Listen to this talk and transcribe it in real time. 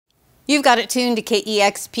You've got it tuned to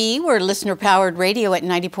KEXP. We're listener-powered radio at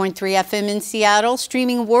 90.3 FM in Seattle,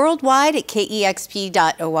 streaming worldwide at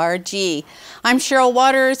KEXP.org. I'm Cheryl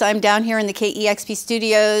Waters. I'm down here in the KEXP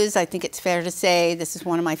studios. I think it's fair to say this is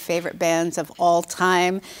one of my favorite bands of all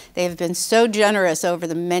time. They have been so generous over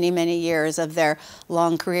the many, many years of their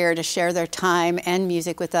long career to share their time and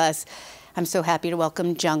music with us. I'm so happy to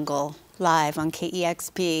welcome Jungle live on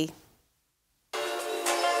KEXP.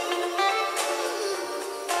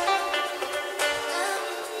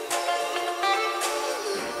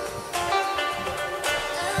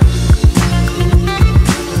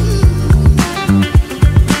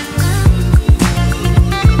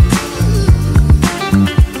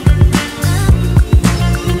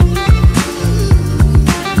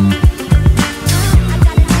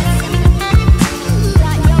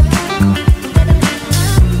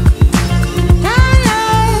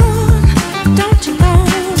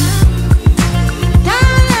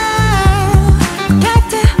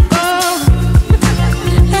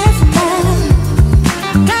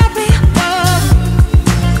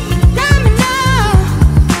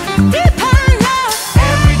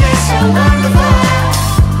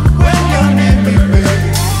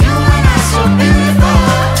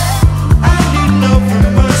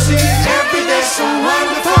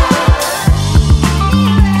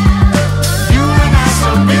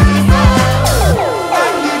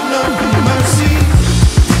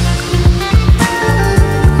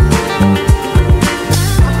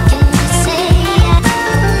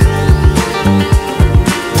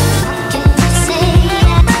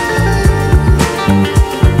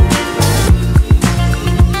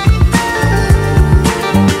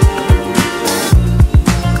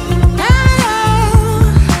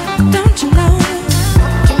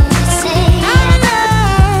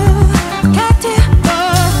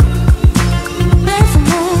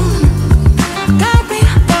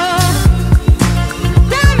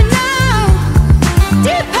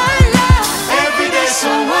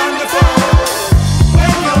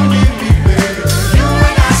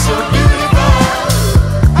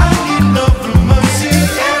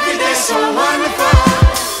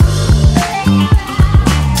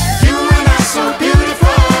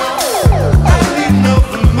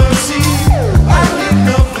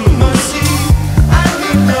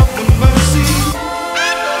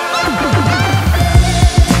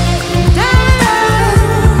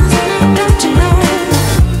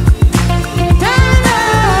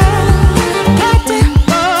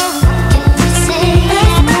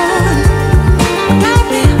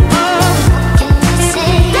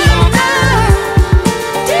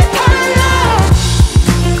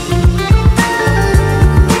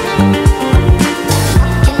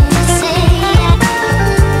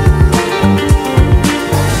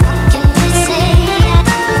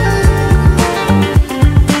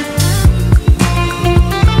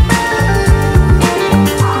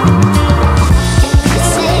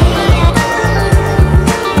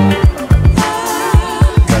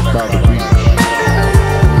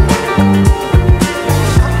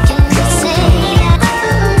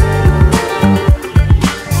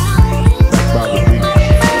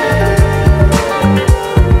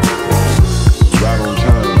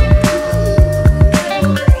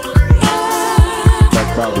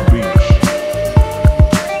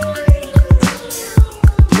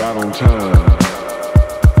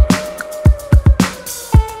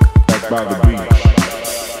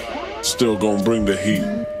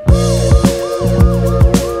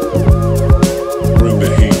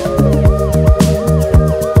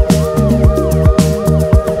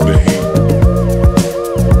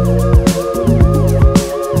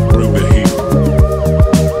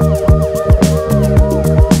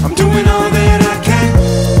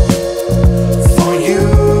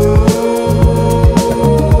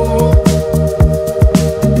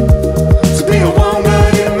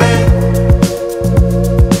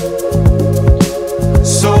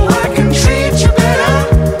 So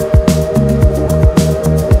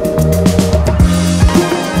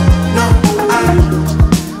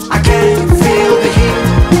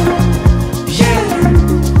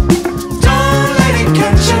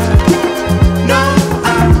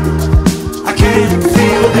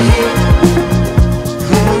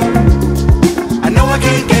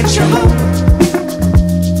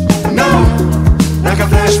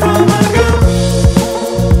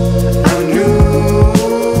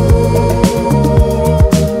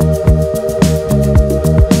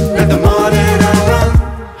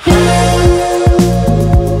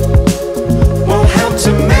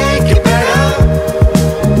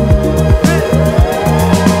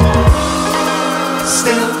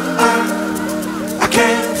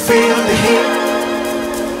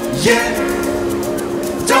Yeah,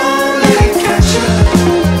 don't let it catch you.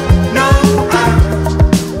 No,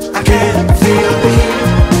 I can't feel the heat.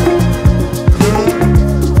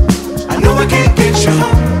 I know I can't get you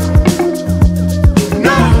home.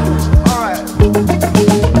 No, alright.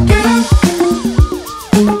 Get up,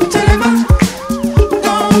 deliver.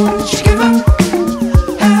 Don't you give up.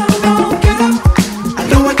 Hell no, get up. I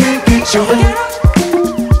know I can't get you home.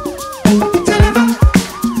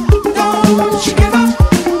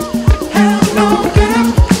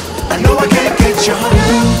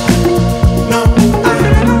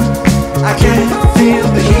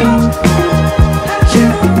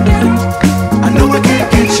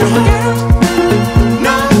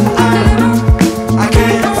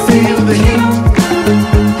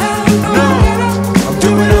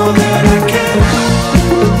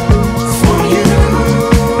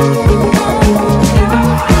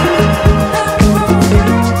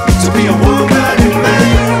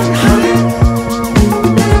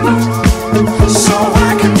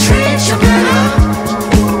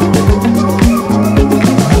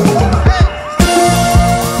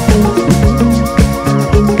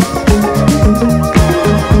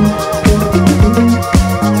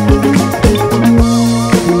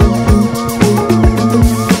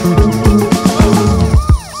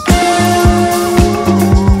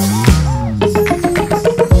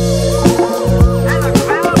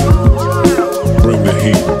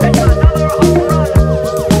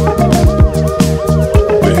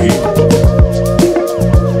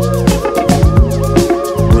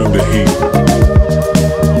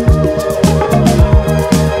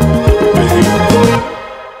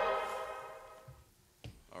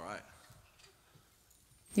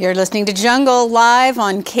 You're listening to Jungle live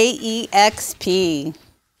on KEXP.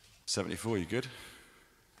 74, you good?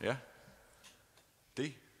 Yeah?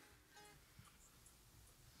 D?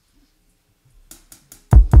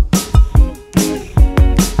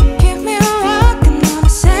 Keep me rocking on the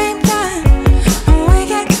same time. We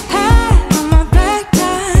get high on my break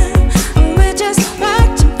time. We're just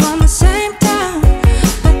watching from the same town.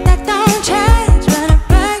 But that don't change when I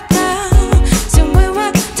break down. So we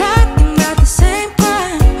were talking about the same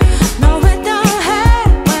crime. No, we don't have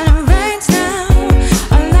when it rains down.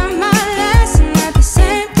 I learned my lesson at the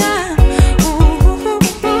same time. Ooh,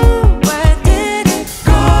 where did it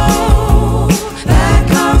go? Back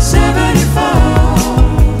on 74.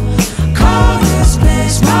 Call this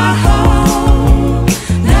place my home.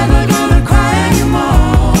 Never gonna cry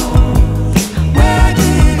anymore. Where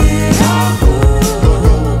did it all go?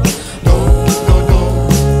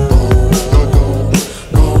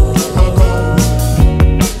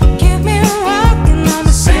 Keep me walking on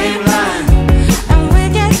the same line. And we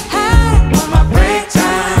get high on my break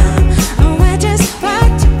time. And we're just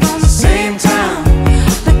watching from the same town.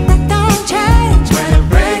 But that don't change when it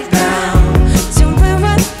breaks down. So we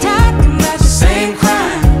were talking about the same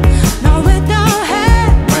crime. No, we don't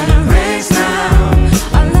have when it rains down.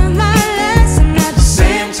 I learned my lesson at the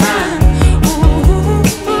same time. Ooh,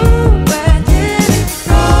 where did it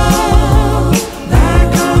go? Back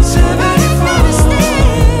on 74.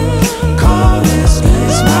 Call this place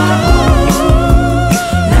my home.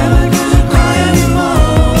 Never gonna cry anymore.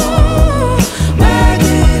 Where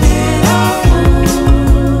did it all go? Let it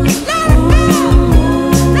go.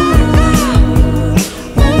 Let it go.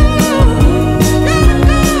 Let it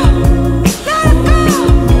go. Let it go.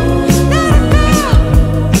 Let it go.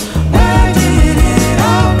 Where did it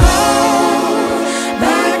all go?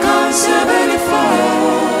 Back on 74.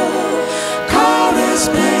 Call this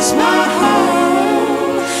place my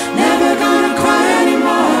home. Never gonna cry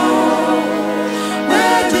anymore.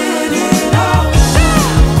 Where did it all go?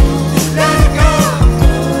 Let it go.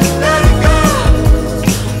 Let it go.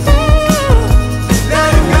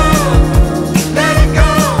 Let it go. Let it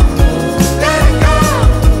go. Let it go.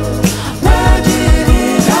 Where did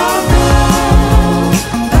it all go?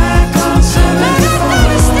 Back on 74.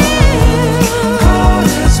 Call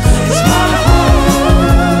this place my home.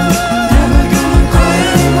 Never gonna cry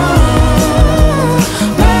anymore.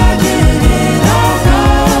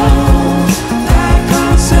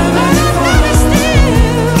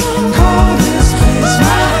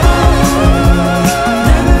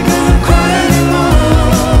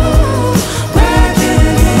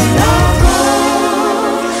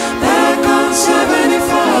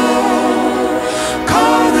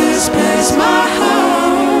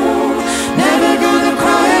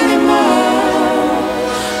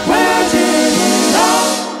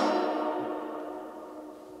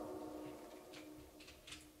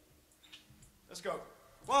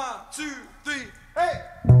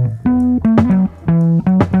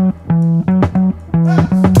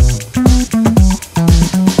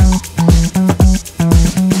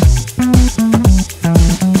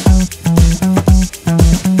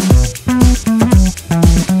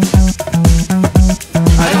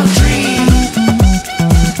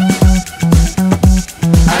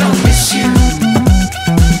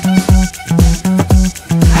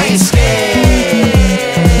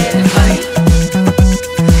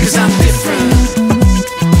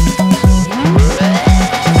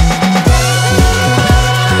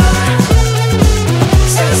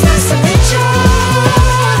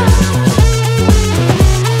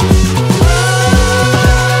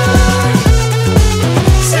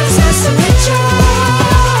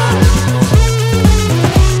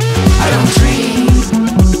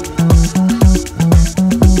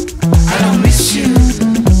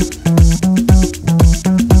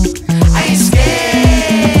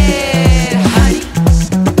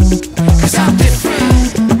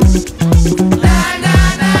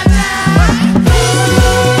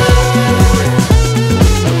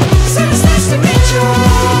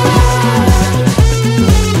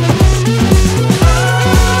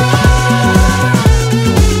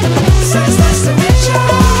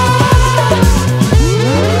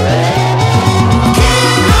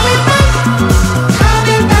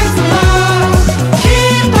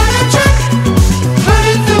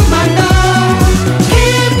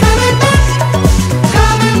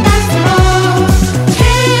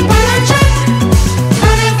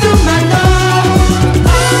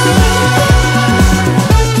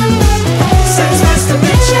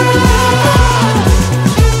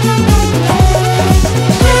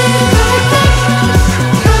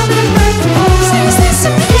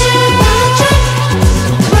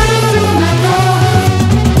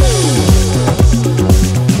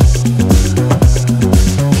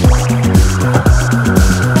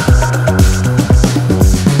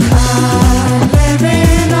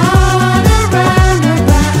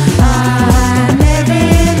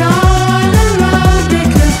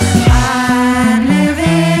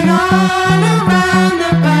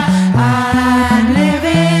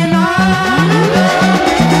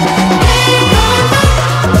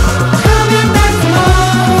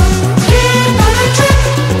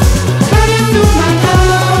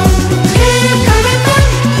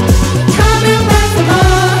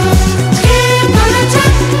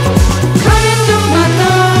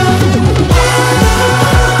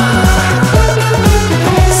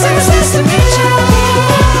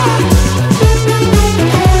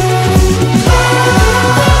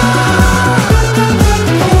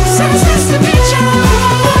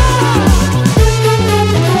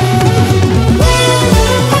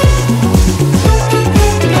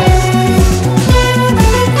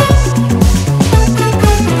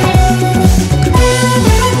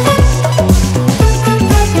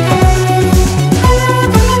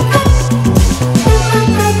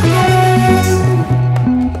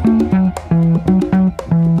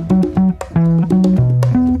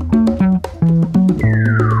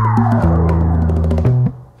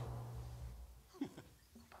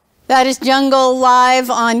 That is Jungle live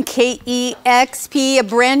on KEXP, a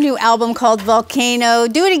brand new album called Volcano.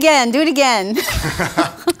 Do it again, do it again.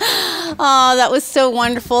 Oh, that was so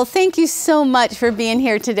wonderful. Thank you so much for being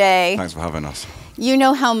here today. Thanks for having us. You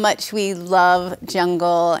know how much we love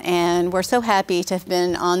Jungle, and we're so happy to have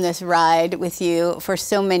been on this ride with you for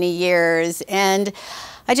so many years. And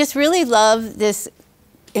I just really love this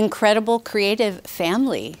incredible creative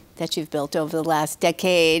family that you've built over the last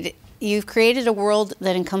decade. You've created a world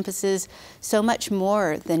that encompasses so much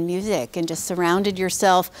more than music and just surrounded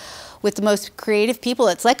yourself with the most creative people.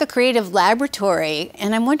 It's like a creative laboratory.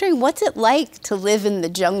 And I'm wondering, what's it like to live in the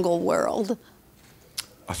Jungle world?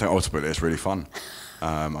 I think ultimately it's really fun.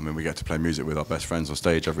 I mean, we get to play music with our best friends on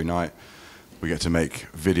stage every night. We get to make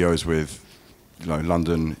videos with, you know,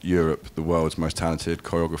 London, Europe, the world's most talented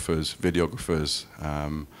choreographers, videographers,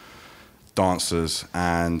 dancers,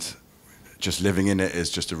 and just living in it is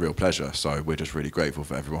just a real pleasure. So we're just really grateful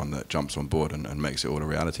for everyone that jumps on board and makes it all a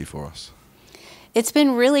reality for us. It's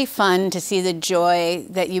been really fun to see the joy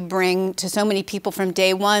that you bring to so many people from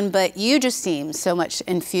day one, but you just seem so much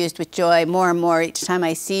infused with joy more and more each time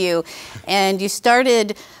I see you. And you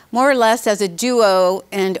started more or less as a duo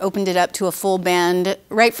and opened it up to a full band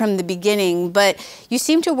right from the beginning, but you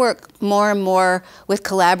seem to work more and more with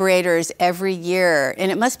collaborators every year.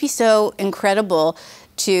 And it must be so incredible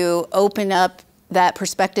to open up that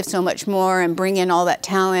perspective so much more and bring in all that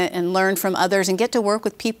talent and learn from others and get to work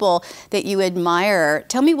with people that you admire.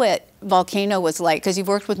 Tell me what Volcano was like, because you've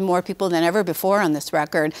worked with more people than ever before on this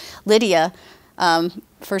record. Lydia,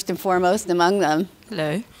 first and foremost among them.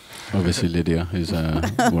 Hello. Obviously Lydia, who's one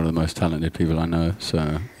of the most talented people I know.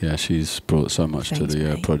 So yeah, she's brought so much to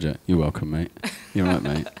the project. You're welcome, mate. You're right,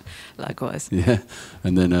 mate. Likewise. Yeah.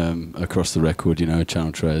 And then across the record, you know,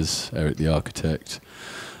 Channel Trez, Eric the Architect,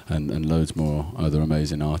 and loads more other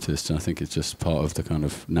amazing artists. And I think it's just part of the kind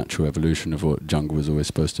of natural evolution of what Jungle was always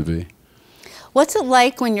supposed to be. What's it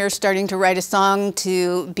like when you're starting to write a song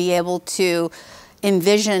to be able to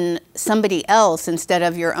envision somebody else instead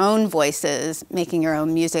of your own voices making your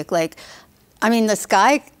own music? Like, I mean, the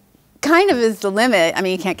sky kind of is the limit. I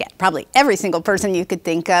mean, you can't get probably every single person you could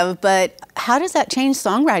think of, but how does that change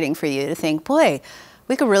songwriting for you to think, boy,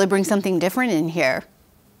 we could really bring something different in here?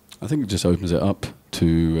 I think it just opens it up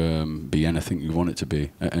to be anything you want it to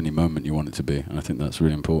be, at any moment you want it to be. And I think that's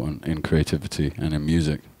really important in creativity and in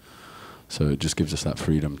music. So it just gives us that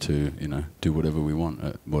freedom to, you know, do whatever we want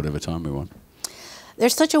at whatever time we want.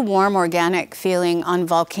 There's such a warm, organic feeling on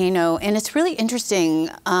Volcano, and it's really interesting.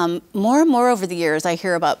 More and more over the years, I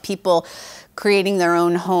hear about people creating their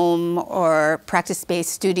own home or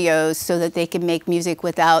practice-based studios so that they can make music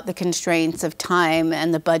without the constraints of time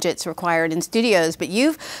and the budgets required in studios. But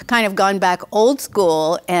you've kind of gone back old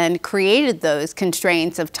school and created those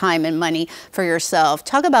constraints of time and money for yourself.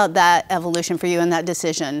 Talk about that evolution for you and that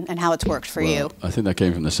decision and how it's worked for you. I think that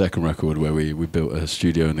came from the second record where we built a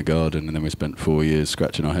studio in the garden, and then we spent 4 years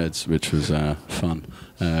scratching our heads, which was fun.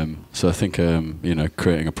 So I think, you know,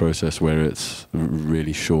 creating a process where it's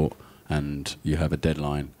really short and you have a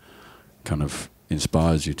deadline kind of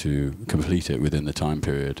inspires you to complete it within the time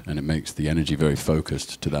period, and it makes the energy very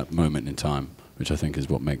focused to that moment in time, which I think is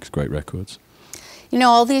what makes great records. You know,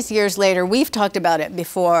 all these years later, we've talked about it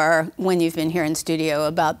before when you've been here in studio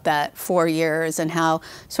about that 4 years and how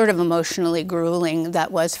sort of emotionally grueling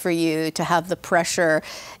that was for you to have the pressure.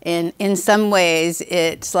 In some ways,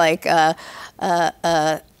 it's like a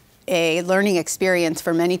learning experience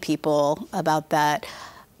for many people about that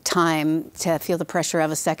time to feel the pressure of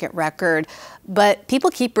a second record, but people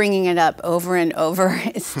keep bringing it up over and over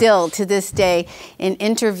still to this day in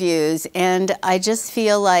interviews, and I just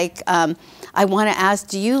feel like I want to ask,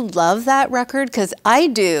 do you love that record? Because I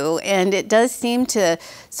do, and it does seem to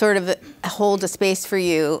sort of hold a space for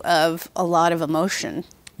you of a lot of emotion.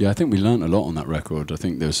 Yeah, I think we learned a lot on that record. I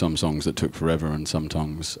think there were some songs that took forever and some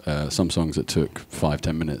songs that took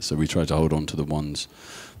 5-10 minutes. So we tried to hold on to the ones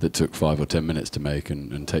that took 5 or 10 minutes to make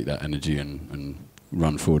and take that energy and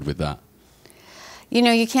run forward with that. You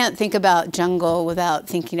know, you can't think about Jungle without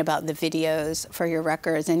thinking about the videos for your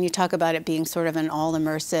records, and you talk about it being sort of an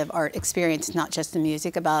all-immersive art experience, not just the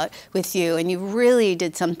music with you, and you really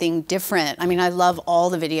did something different. I mean, I love all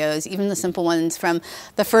the videos, even the simple ones from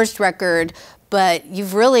the first record, but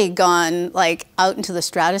you've really gone like out into the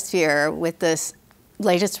stratosphere with this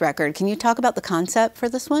latest record. Can you talk about the concept for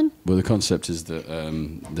this one? Well, the concept is that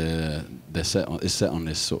it's set on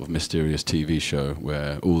this sort of mysterious TV show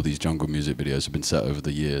where all these jungle music videos have been set over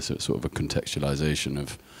the years. So it's sort of a contextualization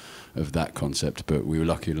of that concept. But we were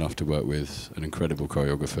lucky enough to work with an incredible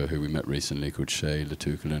choreographer who we met recently called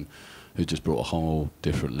Tucan, who just brought a whole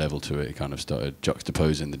different level to it. He kind of started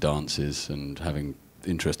juxtaposing the dances and having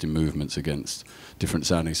interesting movements against different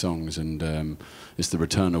sounding songs, and it's the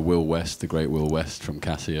return of Will West, the great Will West from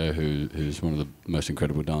Casio, who's one of the most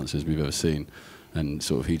incredible dancers we've ever seen, and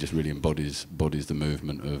sort of he just really embodies the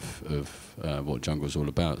movement of what jungle's all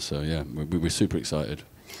about. So yeah, we're super excited.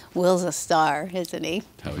 Will's a star, isn't he?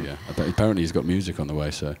 Hell yeah. Apparently he's got music on the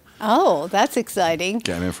way, so. Oh, that's exciting.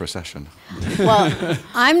 Get him in for a session. Well,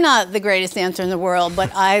 I'm not the greatest dancer in the world, but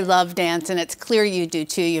I love dance, and it's clear you do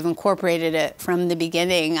too. You've incorporated it from the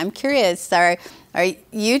beginning. I'm curious, are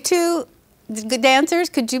you two good dancers?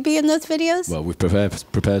 Could you be in those videos? Well, we've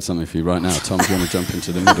prepared something for you right now. Tom, do you want to jump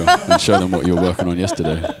into the middle and show them what you were working on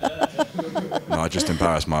yesterday? No, I just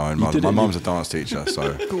embarrassed my own mum. My mum's a dance teacher,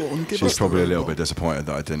 so she's probably a little bit disappointed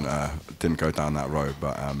that I didn't go down that road.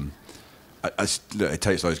 But look, it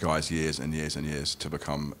takes those guys years and years and years to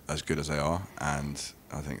become as good as they are, and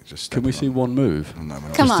I think just. Can we see one move? No, we're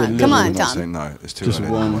not. Come on, Tom. Saying no, it's too Just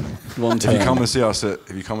early. one If you come and see us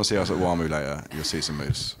at Whalley later, you'll see some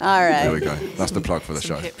moves. All right. Here we go. That's the plug for the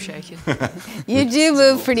show. Hip shaking. You do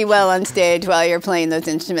move pretty well on stage while you're playing those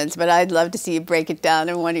instruments, but I'd love to see you break it down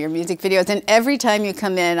in one of your music videos. And every time you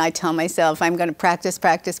come in, I tell myself I'm going to practice,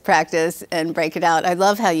 practice, practice, and break it out. I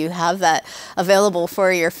love how you have that available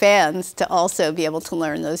for your fans to also be able to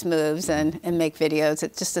learn those moves and make videos.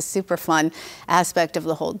 It's just a super fun aspect of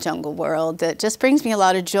the whole jungle world. It just brings me a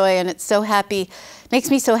lot of joy, and it's so happy, makes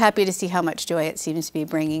me so happy to see how much joy it seems to be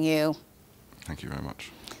bringing you. Thank you very much.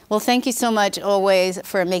 Well, thank you so much always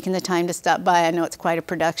for making the time to stop by. I know it's quite a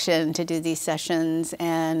production to do these sessions,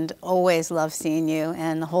 and always love seeing you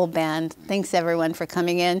and the whole band. Thanks everyone for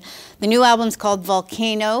coming in. The new album's called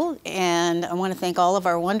Volcano, and I want to thank all of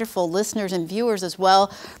our wonderful listeners and viewers as well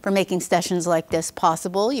for making sessions like this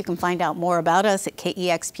possible. You can find out more about us at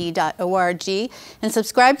KEXP.org and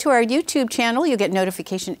subscribe to our YouTube channel. You'll get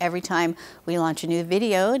notification every time we launch a new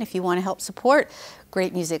video, and if you want to help support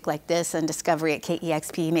great music like this and discovery at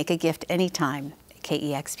KEXP, make a gift anytime at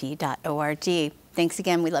KEXP.org. Thanks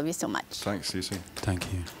again. We love you so much. Thanks, Cece.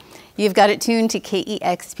 Thank you. You've got it tuned to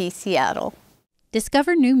KEXP Seattle.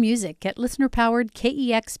 Discover new music at listener-powered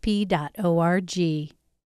KEXP.org.